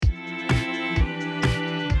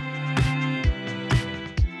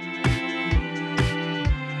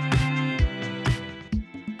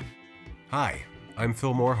Hi, I'm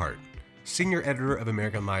Phil Morehart, Senior Editor of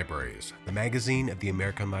American Libraries, the magazine of the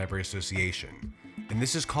American Library Association, and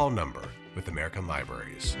this is Call Number with American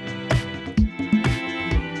Libraries.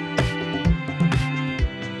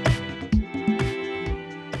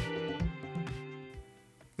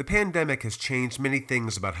 The pandemic has changed many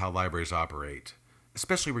things about how libraries operate,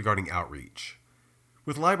 especially regarding outreach.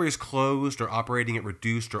 With libraries closed or operating at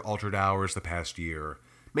reduced or altered hours the past year,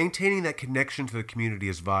 maintaining that connection to the community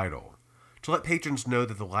is vital, to let patrons know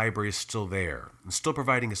that the library is still there and still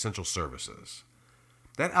providing essential services.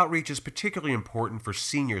 That outreach is particularly important for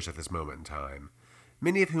seniors at this moment in time,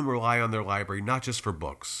 many of whom rely on their library not just for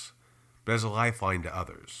books, but as a lifeline to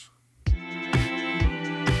others.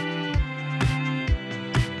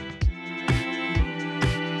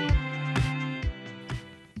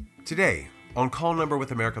 Today, on Call Number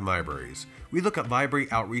with American Libraries, we look at library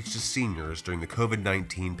outreach to seniors during the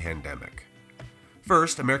COVID-19 pandemic.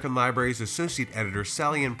 First, American Libraries Associate Editor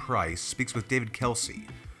Sally Ann Price speaks with David Kelsey,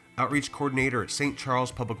 Outreach Coordinator at St.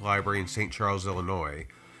 Charles Public Library in St. Charles, Illinois,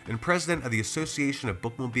 and President of the Association of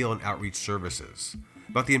Bookmobile and Outreach Services,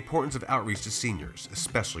 about the importance of outreach to seniors,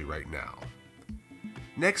 especially right now.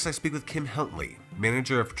 Next, I speak with Kim Huntley,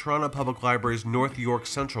 manager of Toronto Public Library's North York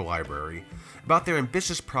Central Library, about their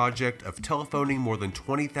ambitious project of telephoning more than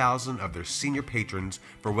 20,000 of their senior patrons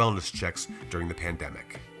for wellness checks during the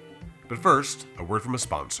pandemic. But first, a word from a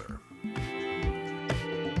sponsor.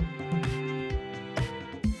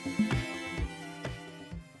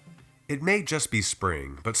 It may just be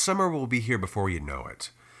spring, but summer will be here before you know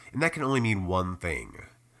it, and that can only mean one thing: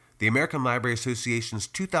 the American Library Association's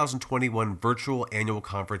 2021 Virtual Annual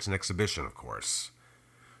Conference and Exhibition, of course.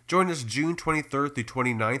 Join us June 23rd through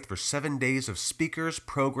 29th for 7 days of speakers,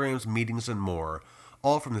 programs, meetings, and more,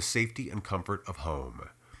 all from the safety and comfort of home.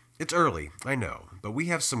 It's early, I know, but we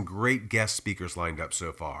have some great guest speakers lined up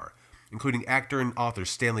so far, including actor and author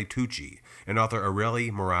Stanley Tucci and author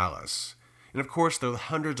Aurelie Morales. And of course, there are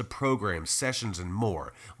hundreds of programs, sessions, and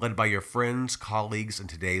more, led by your friends, colleagues, and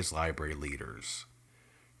today's library leaders.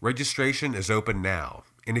 Registration is open now,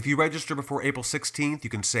 and if you register before April 16th,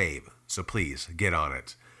 you can save, so please get on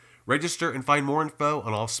it. Register and find more info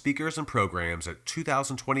on all speakers and programs at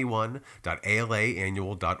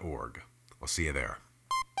 2021.alaannual.org. I'll see you there.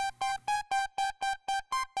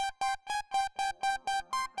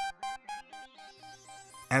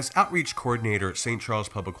 As Outreach Coordinator at St. Charles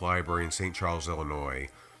Public Library in St. Charles, Illinois,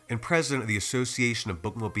 and President of the Association of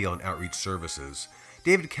Bookmobile and Outreach Services,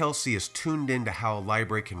 David Kelsey is tuned in to how a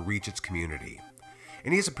library can reach its community,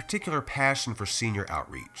 and he has a particular passion for senior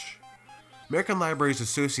outreach. American Libraries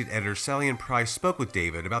Associate Editor Sally Ann Price spoke with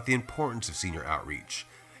David about the importance of senior outreach,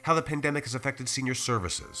 how the pandemic has affected senior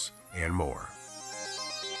services, and more.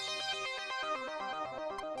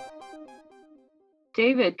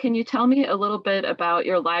 David, can you tell me a little bit about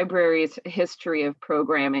your library's history of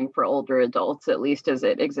programming for older adults, at least as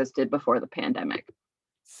it existed before the pandemic?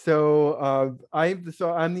 I'm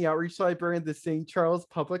the outreach librarian at the St. Charles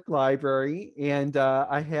Public Library, and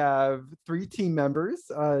I have three team members: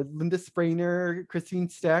 Linda Sprainer, Christine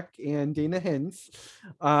Steck, and Dana Hintz.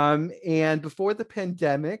 And before the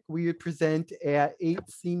pandemic, we would present at 8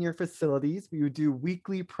 senior facilities. We would do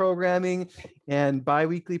weekly programming and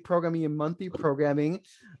bi-weekly programming and monthly programming,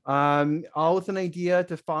 all with an idea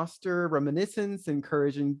to foster reminiscence,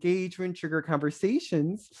 encourage engagement, trigger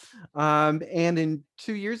conversations. And in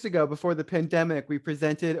 2 years ago, before the pandemic, we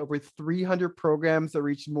presented over 300 programs that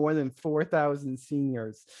reached more than 4,000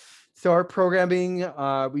 seniors. So our programming,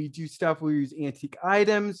 we do stuff, we use antique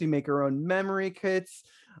items, we make our own memory kits,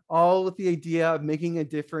 all with the idea of making a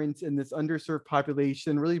difference in this underserved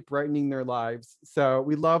population, really brightening their lives. So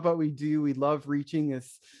we love what we do. We love reaching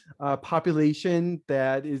this population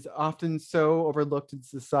that is often so overlooked in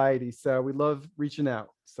society. So we love reaching out.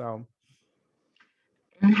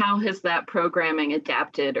 And how has that programming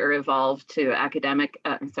adapted or evolved to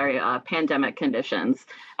pandemic conditions?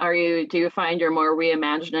 Do you find you're more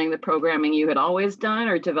reimagining the programming you had always done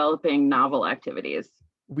or developing novel activities?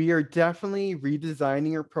 We are definitely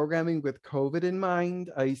redesigning our programming with COVID in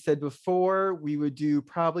mind. I said before, we would do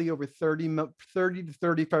probably over 30 to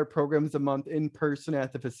 35 programs a month in person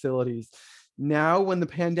at the facilities. Now, when the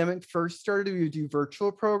pandemic first started, we would do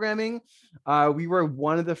virtual programming. We were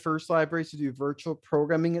one of the first libraries to do virtual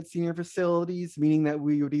programming at senior facilities, meaning that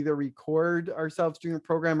we would either record ourselves doing a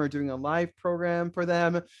program or doing a live program for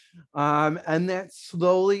them. And that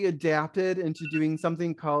slowly adapted into doing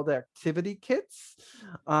something called activity kits.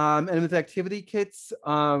 And with activity kits,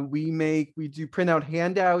 we do print out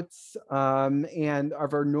handouts and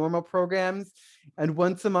of our normal programs. And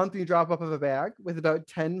once a month, we drop off of a bag with about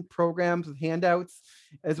 10 programs with handouts,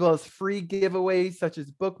 as well as free giveaways such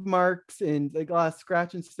as bookmarks and like glass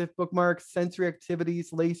scratch and sniff bookmarks, sensory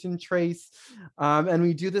activities, lace and trace. And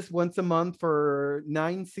we do this once a month for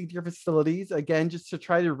 9 senior facilities, again, just to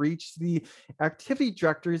try to reach the activity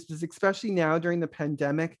directors, because especially now during the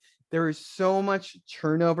pandemic, there is so much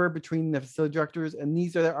turnover between the facility directors, and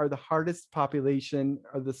these are the hardest population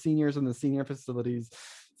of the seniors in the senior facilities.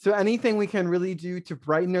 So anything we can really do to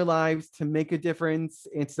brighten their lives, to make a difference,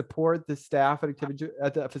 and support the staff at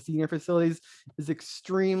the senior facilities is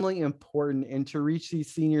extremely important. And to reach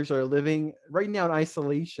these seniors that are living right now in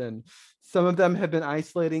isolation. Some of them have been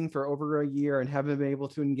isolating for over a year and haven't been able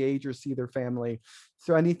to engage or see their family.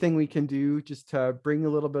 So anything we can do just to bring a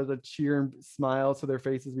little bit of cheer and smile to their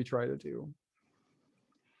faces, we try to do.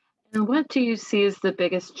 And what do you see as the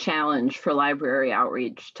biggest challenge for library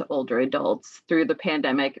outreach to older adults through the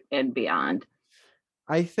pandemic and beyond?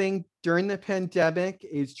 I think during the pandemic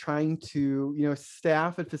is trying to,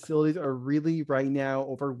 staff and facilities are really right now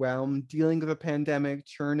overwhelmed, dealing with a pandemic,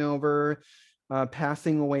 turnover,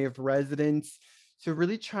 passing away of residents. So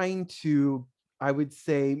really trying to, I would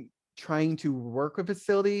say, trying to work with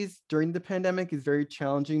facilities during the pandemic is very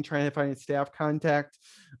challenging. Trying to find a staff contact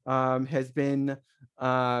has been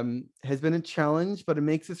a challenge, but it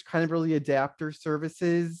makes us kind of really adapt our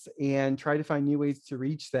services and try to find new ways to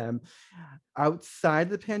reach them. Outside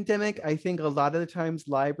the pandemic, I think a lot of the times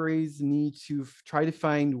libraries need to try to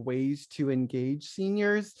find ways to engage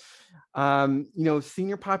seniors.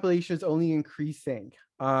 Senior population is only increasing.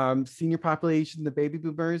 Senior population, the baby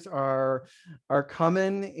boomers are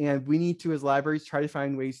coming, and we need to, as libraries, try to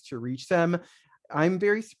find ways to reach them. I'm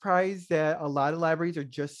very surprised that a lot of libraries are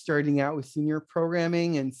just starting out with senior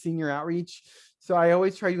programming and senior outreach. So I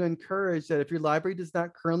always try to encourage that if your library does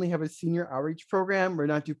not currently have a senior outreach program or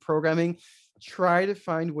not do programming, try to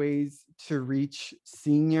find ways to reach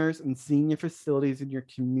seniors and senior facilities in your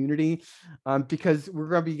community, because we're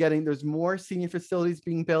going to be there's more senior facilities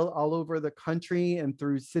being built all over the country and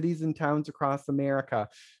through cities and towns across America.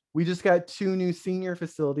 We just got 2 new senior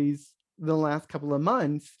facilities in the last couple of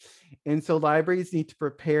months. And so libraries need to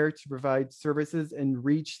prepare to provide services and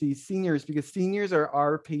reach these seniors, because seniors are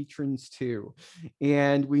our patrons too.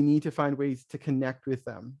 And we need to find ways to connect with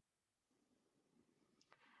them.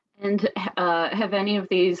 And have any of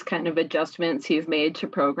these kind of adjustments you've made to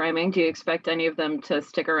programming, do you expect any of them to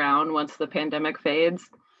stick around once the pandemic fades?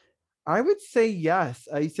 I would say yes.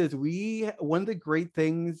 I says one of the great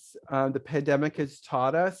things the pandemic has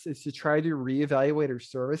taught us is to try to reevaluate our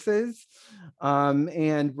services.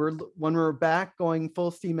 And when we're back going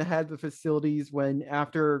full steam ahead with facilities, when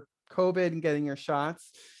after COVID and getting our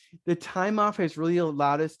shots, the time off has really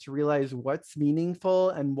allowed us to realize what's meaningful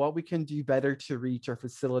and what we can do better to reach our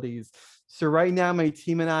facilities. So right now, my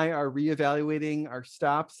team and I are reevaluating our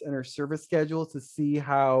stops and our service schedule to see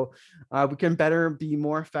how we can better be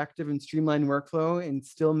more effective and streamline workflow and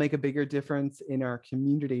still make a bigger difference in our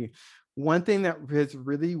community. One thing that has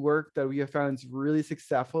really worked that we have found is really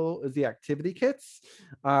successful is the activity kits,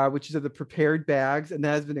 which are the prepared bags, and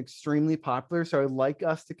that has been extremely popular. So I'd like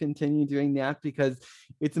us to continue doing that because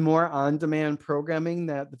it's more on-demand programming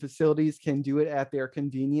that the facilities can do it at their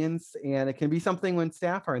convenience, and it can be something when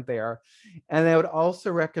staff aren't there. And I would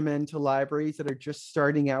also recommend to libraries that are just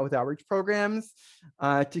starting out with outreach programs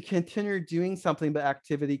to continue doing something but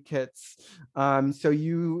activity kits.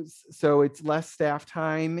 So it's less staff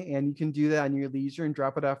time, and you can do that on your leisure and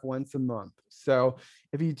drop it off once a month. So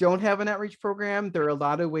if you don't have an outreach program, there are a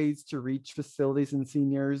lot of ways to reach facilities and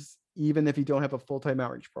seniors, even if you don't have a full-time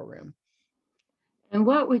outreach program. And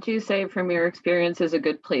what would you say from your experience is a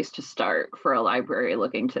good place to start for a library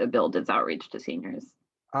looking to build its outreach to seniors?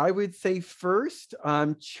 I would say first,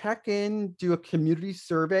 check in, do a community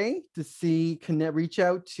survey to see, reach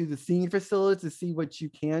out to the senior facilities to see what you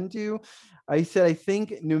can do. I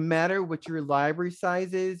think no matter what your library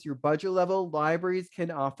size is, your budget level, libraries can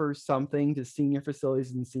offer something to senior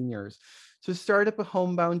facilities and seniors. So start up a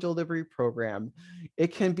homebound delivery program.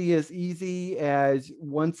 It can be as easy as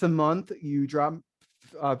once a month you drop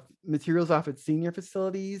materials off at senior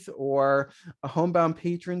facilities or a homebound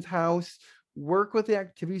patron's house. Work with the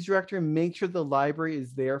activities director and make sure the library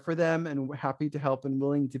is there for them and happy to help and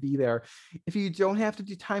willing to be there. If you don't have to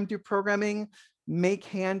do time to programming, make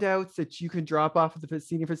handouts that you can drop off at the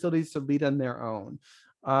senior facilities to lead on their own.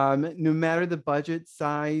 No matter the budget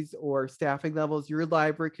size or staffing levels, your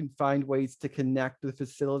library can find ways to connect with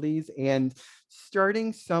facilities, and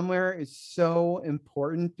starting somewhere is so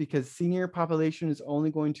important because senior population is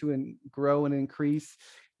only going to grow and increase.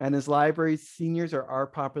 And as libraries, seniors are our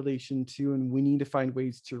population too, and we need to find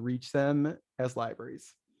ways to reach them as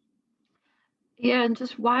libraries. Yeah, and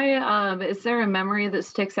just why, is there a memory that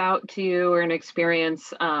sticks out to you or an experience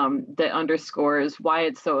that underscores why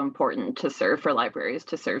it's so important to serve for libraries,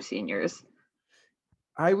 to serve seniors?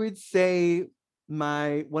 I would say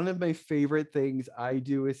one of my favorite things I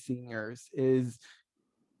do with seniors is,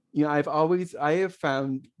 I have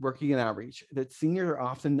found working in outreach that seniors are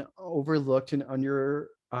often overlooked and under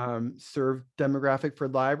served demographic for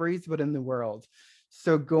libraries, but in the world.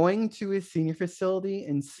 So going to a senior facility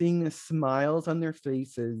and seeing the smiles on their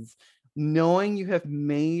faces, knowing you have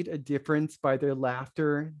made a difference by their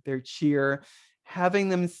laughter, their cheer, having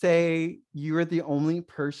them say, "You're the only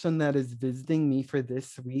person that is visiting me for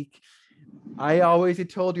this week. I always had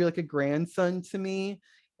told you're like a grandson to me."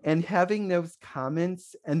 And having those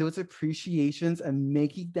comments and those appreciations and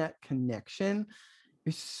making that connection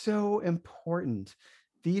is so important.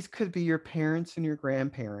 These could be your parents and your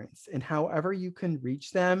grandparents, and however you can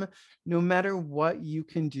reach them, no matter what you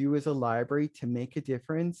can do as a library to make a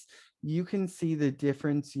difference, you can see the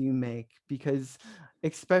difference you make. Because,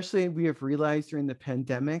 especially, we have realized during the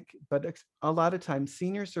pandemic, but a lot of times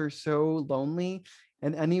seniors are so lonely,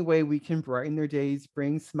 and any way we can brighten their days,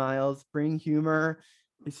 bring smiles, bring humor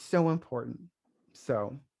is so important.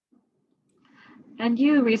 So, And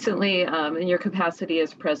you recently, in your capacity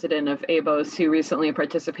as president of ABOS, you recently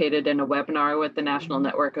participated in a webinar with the National mhm.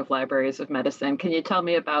 Network of Libraries of Medicine. Can you tell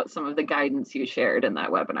me about some of the guidance you shared in that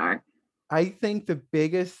webinar? I think the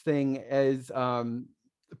biggest thing is the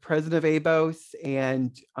president of ABOS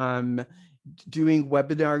and doing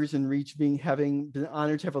webinars and having been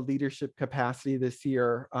honored to have a leadership capacity this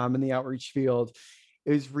year in the outreach field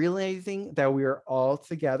is realizing that we are all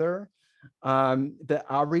together. The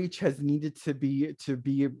outreach has needed to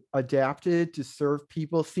be adapted to serve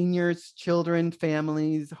people, seniors, children,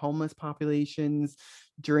 families, homeless populations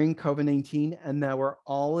during COVID-19, and that we're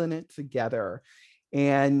all in it together.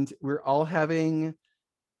 And we're all having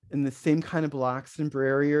in the same kind of blocks and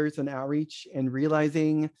barriers and outreach, and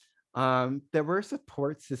realizing that we're a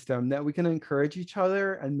support system, that we can encourage each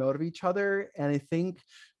other and motivate each other. And I think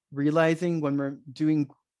realizing when we're doing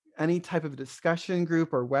any type of discussion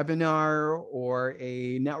group or webinar or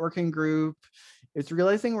a networking group, it's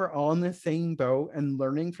realizing we're all in the same boat and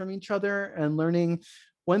learning from each other and learning.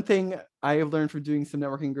 One thing I have learned from doing some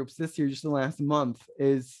networking groups this year, just in the last month,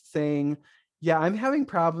 is saying, yeah, I'm having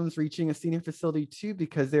problems reaching a senior facility too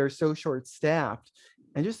because they're so short staffed.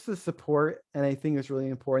 And just the support, and I think it's really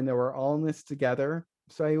important that we're all in this together.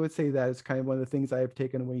 So I would say that is kind of one of the things I have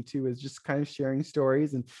taken away too, is just kind of sharing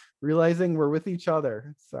stories and realizing we're with each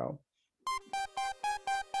other. So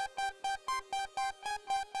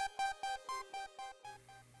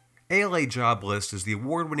ALA Job List is the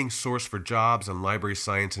award-winning source for jobs in library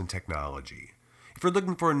science and technology. If you're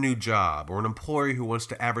looking for a new job or an employer who wants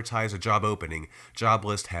to advertise a job opening, Job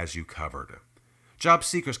List has you covered. Job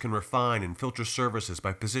seekers can refine and filter services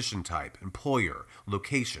by position type, employer,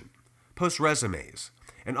 location, post resumes,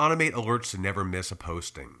 and automate alerts to never miss a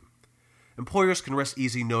posting. Employers can rest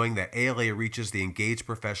easy knowing that ALA reaches the engaged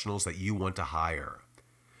professionals that you want to hire.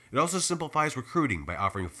 It also simplifies recruiting by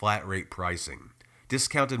offering flat rate pricing,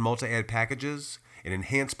 discounted multi-ad packages, and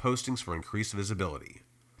enhanced postings for increased visibility.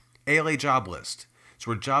 ALA Job List is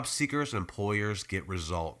where job seekers and employers get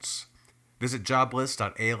results. Visit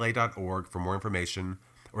joblist.ala.org for more information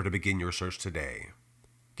or to begin your search today.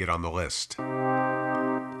 Get on the list.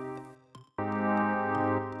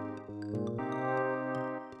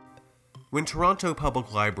 When Toronto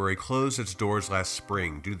Public Library closed its doors last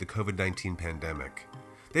spring due to the COVID-19 pandemic,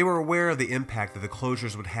 they were aware of the impact that the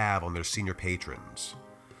closures would have on their senior patrons.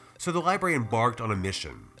 So the library embarked on a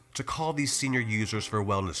mission to call these senior users for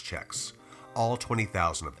wellness checks, all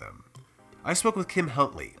 20,000 of them. I spoke with Kim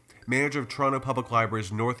Huntley, manager of Toronto Public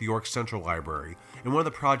Library's North York Central Library and one of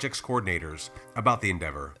the project's coordinators, about the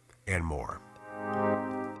endeavor and more.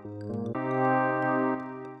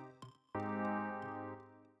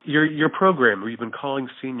 Your program, where you've been calling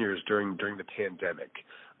seniors during the pandemic,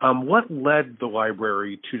 what led the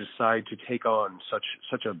library to decide to take on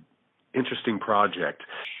such a interesting project?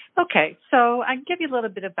 Okay, so I can give you a little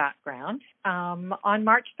bit of background. On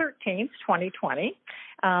March 13th, 2020,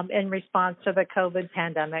 in response to the COVID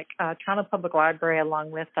pandemic, Toronto Public Library,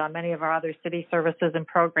 along with many of our other city services and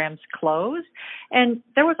programs, closed. And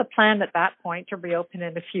there was a plan at that point to reopen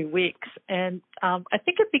in a few weeks. And I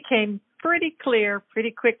think it became pretty clear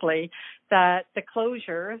pretty quickly that the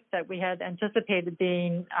closure that we had anticipated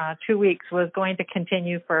being 2 weeks was going to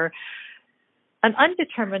continue for an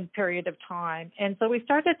undetermined period of time. And so we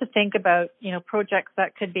started to think about, projects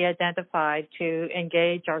that could be identified to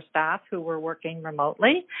engage our staff who were working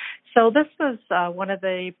remotely. So this was one of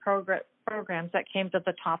the programs that came to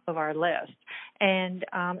the top of our list. And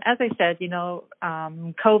as I said,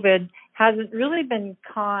 COVID hasn't really been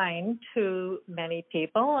kind to many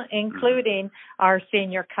people, including our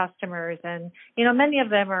senior customers. And, many of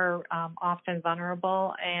them are often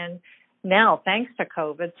vulnerable and now, thanks to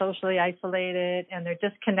COVID, socially isolated, and they're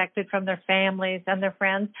disconnected from their families and their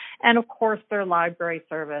friends, and of course their library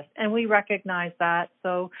service. And we recognize that,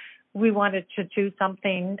 so we wanted to do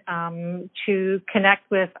something to connect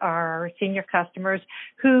with our senior customers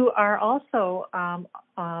who are also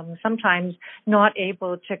sometimes not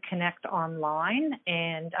able to connect online.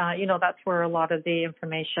 And, that's where a lot of the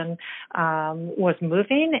information was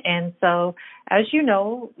moving. And so, as you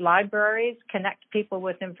know, libraries connect people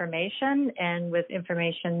with information and with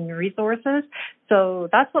information resources. So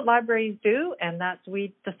that's what libraries do, and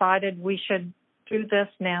we decided we should do this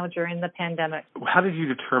now during the pandemic. How did you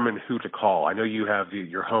determine who to call? I know you have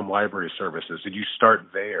your home library services. Did you start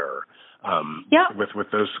there with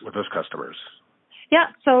those customers? Yeah,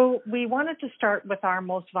 so we wanted to start with our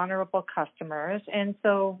most vulnerable customers, and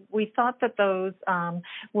so we thought that those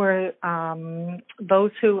were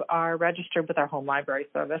those who are registered with our home library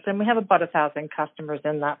service, and we have about 1,000 customers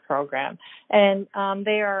in that program, and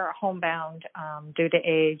they are homebound due to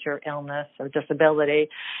age or illness or disability,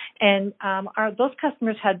 and those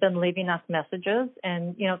customers had been leaving us messages,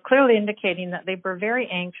 and clearly indicating that they were very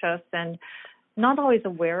anxious and not always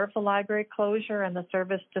aware of the library closure and the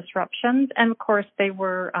service disruptions. And of course, they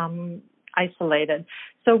were isolated.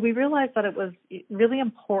 So we realized that it was really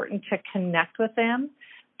important to connect with them,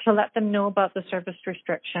 to let them know about the service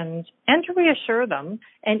restrictions, and to reassure them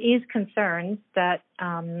and ease concerns that,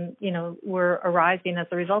 were arising as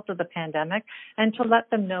a result of the pandemic, and to let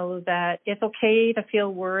them know that it's okay to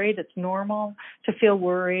feel worried. It's normal to feel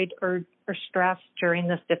worried or stressed during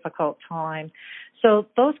this difficult time. So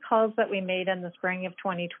those calls that we made in the spring of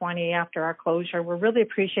 2020 after our closure were really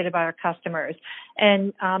appreciated by our customers.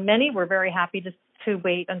 And many were very happy to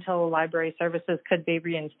wait until library services could be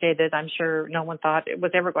reinstated. I'm sure no one thought it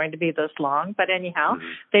was ever going to be this long, but anyhow,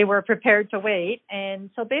 they were prepared to wait.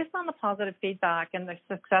 And so based on the positive feedback and the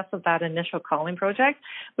success of that initial calling project,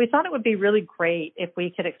 we thought it would be really great if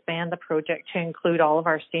we could expand the project to include all of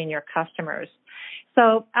our senior customers.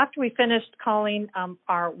 So after we finished calling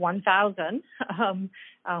our 1,000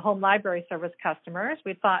 home library service customers,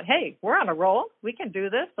 we thought, hey, we're on a roll. We can do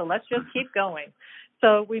this, so let's just keep going.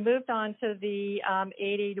 So we moved on to the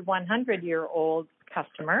 80 to 100-year-old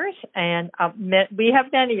customers, and we have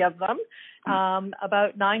many of them,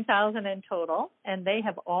 about 9,000 in total, and they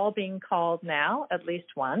have all been called now at least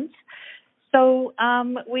once. So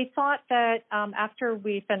we thought that after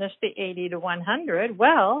we finished the 80 to 100,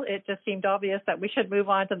 well, it just seemed obvious that we should move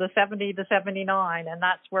on to the 70 to 79, and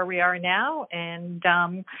that's where we are now, and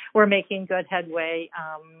we're making good headway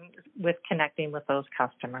with connecting with those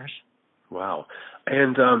customers. Wow.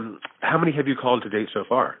 And how many have you called to date so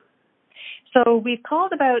far? So we've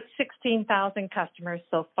called about 16,000 customers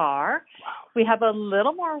so far. Wow. We have a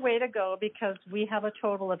little more way to go because we have a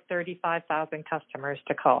total of 35,000 customers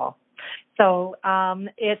to call. So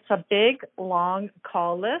it's a big, long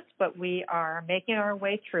call list, but we are making our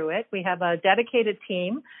way through it. We have a dedicated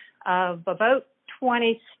team of about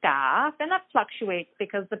 20 staff, and that fluctuates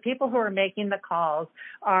because the people who are making the calls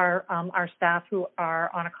are our staff who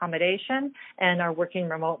are on accommodation and are working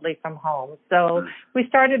remotely from home. So we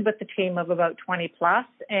started with a team of about 20 plus,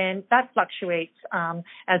 and that fluctuates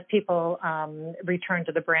as people return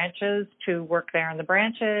to the branches to work there in the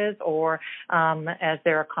branches or as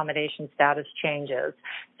their accommodation status changes.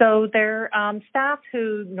 So they're staff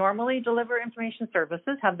who normally deliver information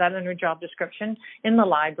services, have that in their job description in the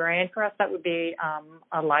library, and for us that would be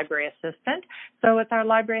a library assistant. So with our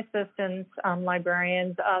library assistants,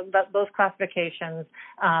 librarians, those classifications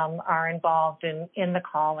are involved in the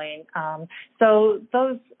calling. So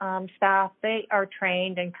those staff, they are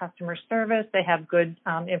trained in customer service. They have good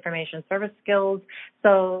information service skills.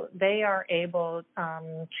 So they are able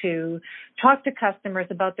to talk to customers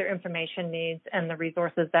about their information needs and the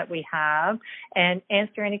resources that we have and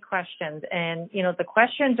answer any questions. And, the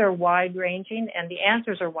questions are wide-ranging and the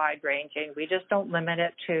answers are wide-ranging. We just don't don't limit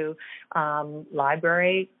it to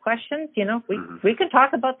library questions. We can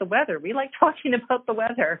talk about the weather. We like talking about the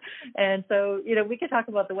weather. And so, we can talk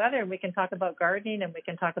about the weather, and we can talk about gardening, and we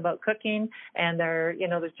can talk about cooking. And there's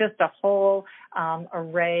just a whole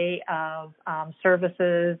array of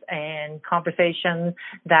services and conversations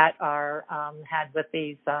that are had with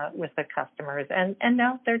these with the customers. And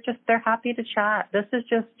no, they're happy to chat. This is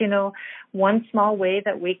just, one small way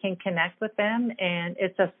that we can connect with them. And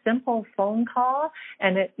it's a simple phone call,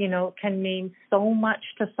 and it, can mean so much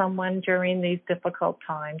to someone during these difficult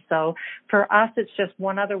times. So for us, it's just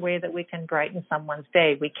one other way that we can brighten someone's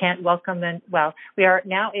day. We can't welcome them. Well, we are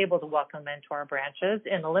now able to welcome them to our branches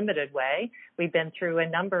in a limited way. We've been through a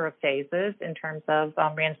number of phases in terms of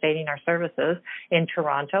reinstating our services in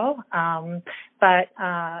Toronto. But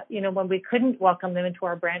when we couldn't welcome them into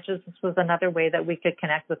our branches, this was another way that we could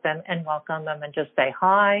connect with them and welcome them and just say,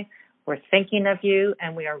 hi, we're thinking of you,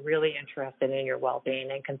 and we are really interested in your well-being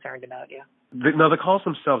and concerned about you. Now, the calls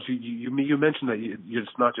themselves, you mentioned that it's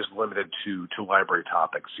not just limited to library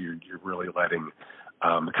topics. You're really letting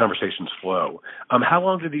the conversations flow. How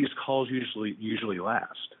long do these calls usually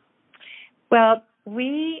last? Well,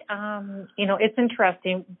 we, it's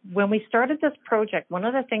interesting. When we started this project, one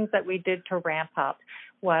of the things that we did to ramp up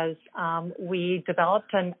was we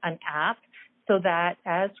developed an app so that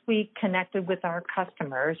as we connected with our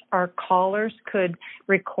customers, our callers could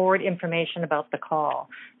record information about the call.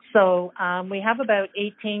 So we have about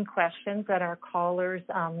 18 questions that our callers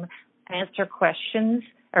answer questions.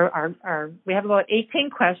 We have about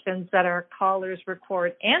 18 questions that our callers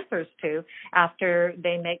record answers to after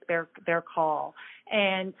they make their call.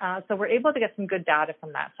 And so we're able to get some good data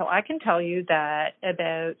from that. So I can tell you that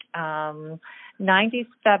about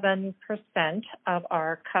 97% of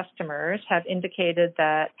our customers have indicated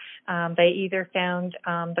that they either found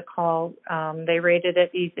the call, they rated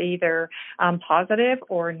it either positive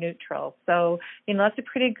or neutral. So, that's a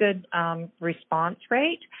pretty good response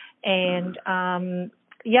rate. And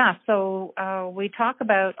so we talk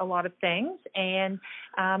about a lot of things, and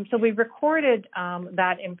so we recorded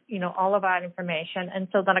that, all of that information. And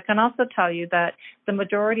so then I can also tell you that the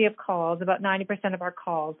majority of calls, about 90% of our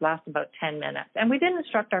calls, last about 10 minutes. And we did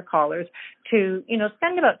instruct our callers to,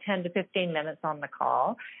 spend about 10 to 15 minutes on the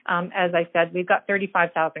call. As I said, we've got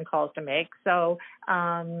 35,000 calls to make, so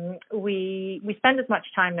we spend as much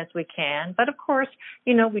time as we can. But of course,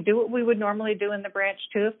 we do what we would normally do in the branch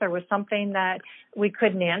too. If there was something that we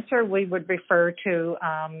couldn't answer, we would refer to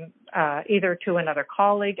either to another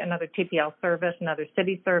colleague, another TPL service, another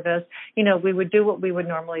city service. We would do what we would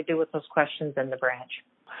normally do with those questions in the branch.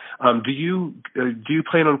 Do you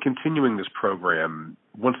plan on continuing this program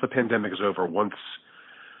once the pandemic is over? Once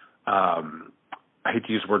I hate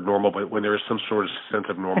to use the word normal, but when there is some sort of sense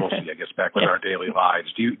of normalcy, I guess, back in our daily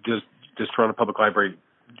lives, does Toronto Public Library,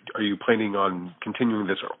 are you planning on continuing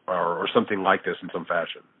this or something like this in some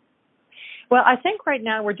fashion? Well, I think right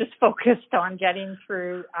now we're just focused on getting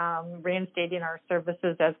through reinstating our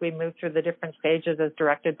services as we move through the different stages as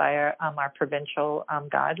directed by our provincial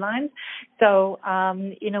guidelines. So,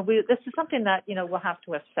 this is something that, we'll have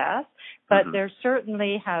to assess, but there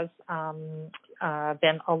certainly has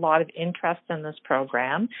been a lot of interest in this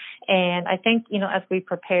program. And I think, as we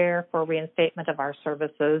prepare for reinstatement of our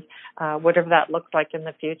services, whatever that looks like in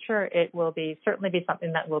the future, it will certainly be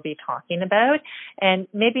something that we'll be talking about. And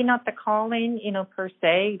maybe not the calling, per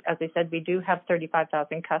se. As I said, we do have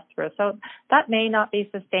 35,000 customers, so that may not be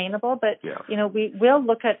sustainable, but, we will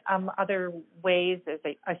look at other ways, as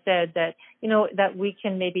I said, that, that we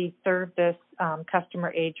can maybe serve this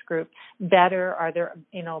customer age group better. Are there,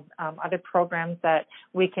 other programs that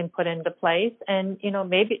we can put into place? And,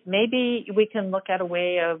 maybe we can look at a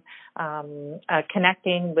way of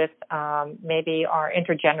connecting with maybe our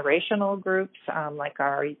intergenerational groups, like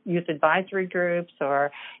our youth advisory groups,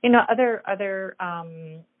 or, other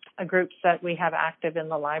groups that we have active in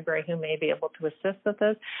the library who may be able to assist with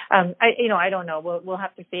this. I don't know. We'll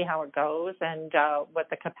have to see how it goes and what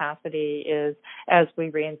the capacity is as we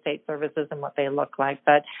reinstate services and what they look like.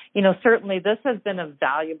 But, certainly this has been a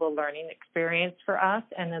valuable learning experience for us.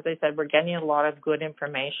 And as I said, we're getting a lot of good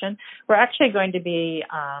information. We're actually going to be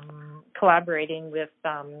collaborating with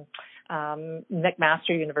McMaster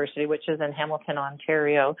University, which is in Hamilton,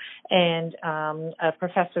 Ontario, and a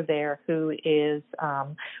professor there who is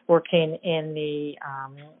working in the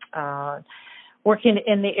working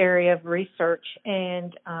in the area of research,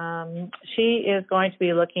 and she is going to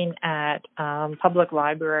be looking at public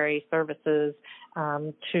library services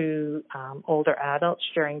to older adults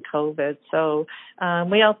during COVID. So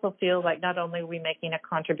we also feel like not only are we making a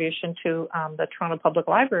contribution to the Toronto Public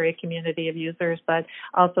Library community of users, but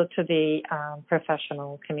also to the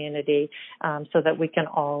professional community, so that we can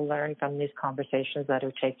all learn from these conversations that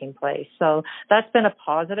are taking place. So that's been a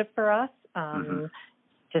positive for us.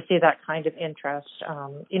 To see that kind of interest,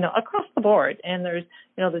 across the board. And there's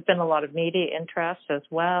been a lot of media interest as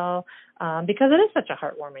well, because it is such a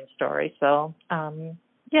heartwarming story. So,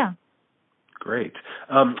 yeah. Great.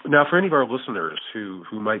 Now, for any of our listeners who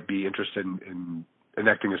might be interested in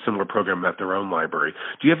enacting a similar program at their own library,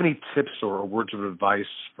 do you have any tips or words of advice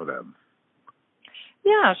for them?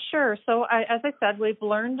 Yeah, sure. So as I said, we've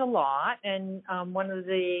learned a lot, and one of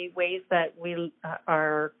the ways that we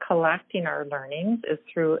are collecting our learnings is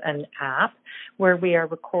through an app where we are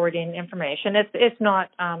recording information. It's not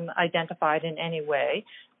identified in any way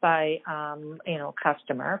by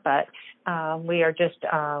customer, but we are just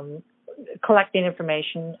collecting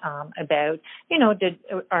information about,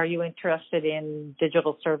 are you interested in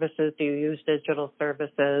digital services? Do you use digital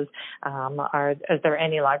services? Is there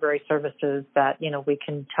any library services that, we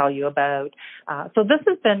can tell you about? So this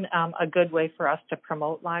has been a good way for us to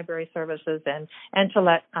promote library services and to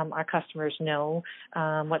let our customers know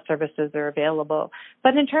what services are available.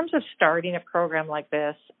 But in terms of starting a program like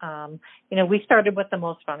this, we started with the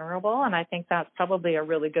most vulnerable, and I think that's probably a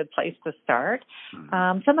really good place to start.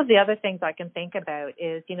 Some of the other things I can think about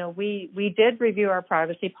is, we did review our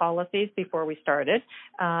privacy policies before we started,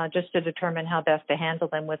 just to determine how best to handle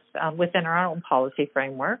them within our own policy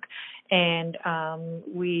framework. And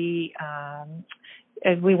we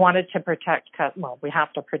wanted to protect, we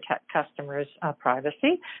have to protect customers'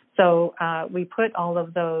 privacy. So we put all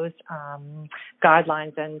of those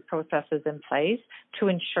guidelines and processes in place to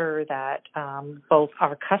ensure that both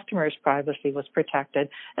our customers' privacy was protected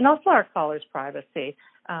and also our callers' privacy.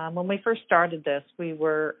 When we first started this, we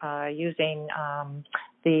were using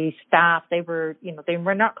the staff. They were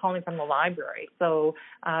not calling from the library, so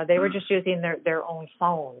they were just using their own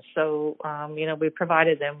phones. So we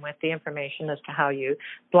provided them with the information as to how you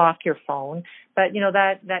block your phone. But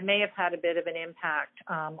that may have had a bit of an impact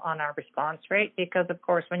on our response rate, because of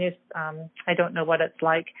course when you I don't know what it's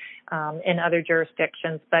like in other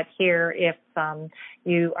jurisdictions, but here if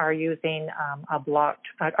you are using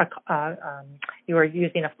you are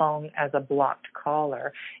using a phone as a blocked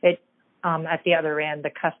caller, it at the other end,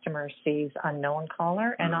 the customer sees unknown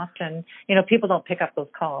caller, and often, people don't pick up those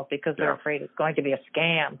calls because they're afraid it's going to be a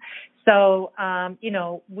scam. So,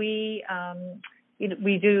 we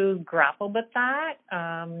do grapple with that,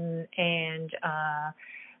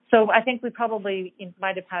 so I think we probably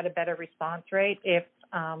might have had a better response rate if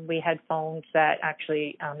we had phones that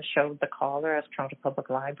actually showed the caller as Toronto Public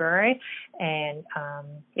Library. And,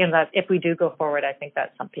 that if we do go forward, I think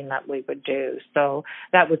that's something that we would do. So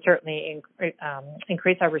that would certainly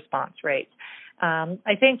increase our response rates.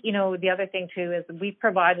 I think, the other thing too is we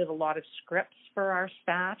provided a lot of scripts for our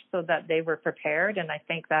staff so that they were prepared. And I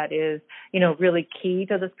think that is, really key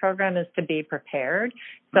to this program, is to be prepared.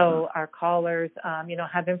 So our callers,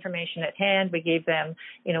 have information at hand. We gave them,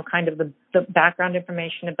 kind of the background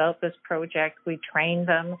information about this project. We trained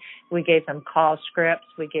them. We gave them call scripts.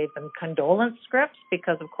 We gave them condolence scripts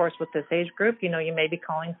because, of course, with this age group, you may be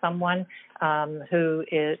calling someone who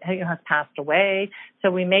has passed away. So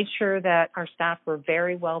we made sure that our staff were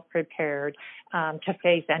very well prepared to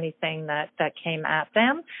face anything that came at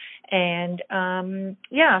them. And,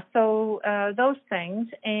 so those things.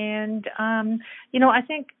 And, I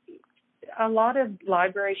think a lot of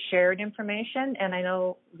libraries shared information, and I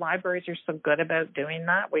know libraries are so good about doing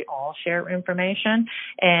that. We all share information,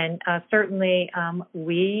 and certainly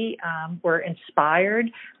we were inspired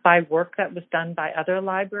by work that was done by other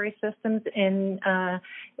library systems in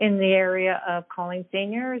the area of calling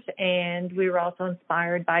seniors, and we were also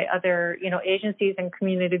inspired by other, agencies and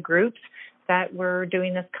community groups that were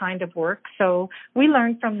doing this kind of work. So we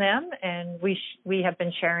learned from them, and we have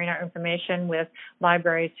been sharing our information with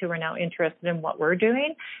libraries who are now interested in what we're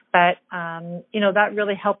doing. But, that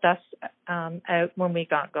really helped us out when we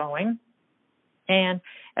got going. And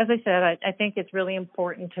as I said, I think it's really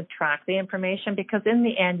important to track the information, because in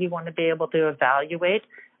the end, you want to be able to evaluate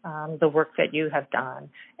the work that you have done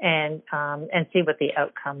and see what the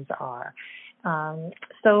outcomes are.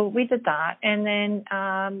 So we did that. And then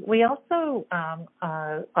we also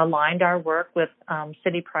aligned our work with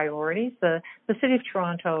city priorities. The City of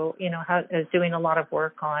Toronto, is doing a lot of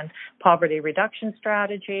work on poverty reduction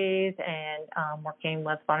strategies and working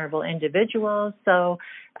with vulnerable individuals. So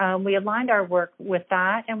we aligned our work with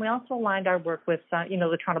that, and we also aligned our work with,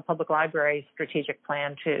 the Toronto Public Library strategic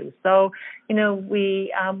plan too. So,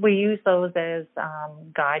 we use those as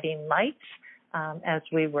guiding lights as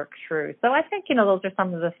we work through. So I think, those are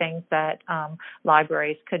some of the things that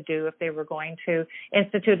libraries could do if they were going to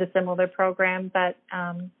institute a similar program, but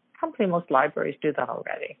probably most libraries do that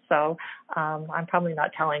already. So I'm probably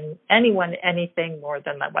not telling anyone anything more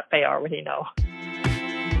than what they already know.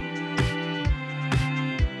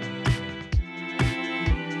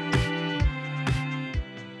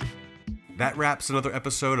 That wraps another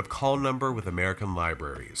episode of Call Number with American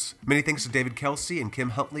Libraries. Many thanks to David Kelsey and Kim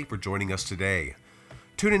Huntley for joining us today.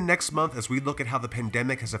 Tune in next month as we look at how the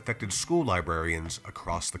pandemic has affected school librarians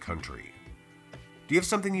across the country. Do you have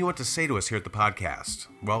something you want to say to us here at the podcast?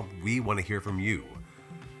 Well, we want to hear from you.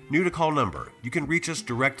 New to Call Number, you can reach us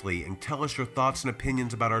directly and tell us your thoughts and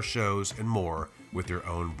opinions about our shows and more with your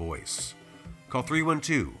own voice. Call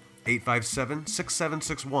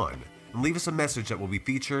 312-857-6761 and leave us a message that will be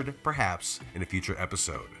featured, perhaps, in a future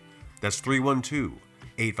episode. That's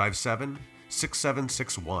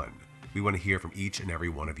 312-857-6761. We want to hear from each and every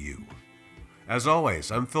one of you. As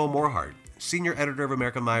always, I'm Phil Morehart, Senior Editor of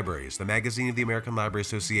American Libraries, the magazine of the American Library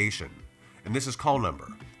Association, and this is Call Number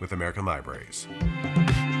with American Libraries.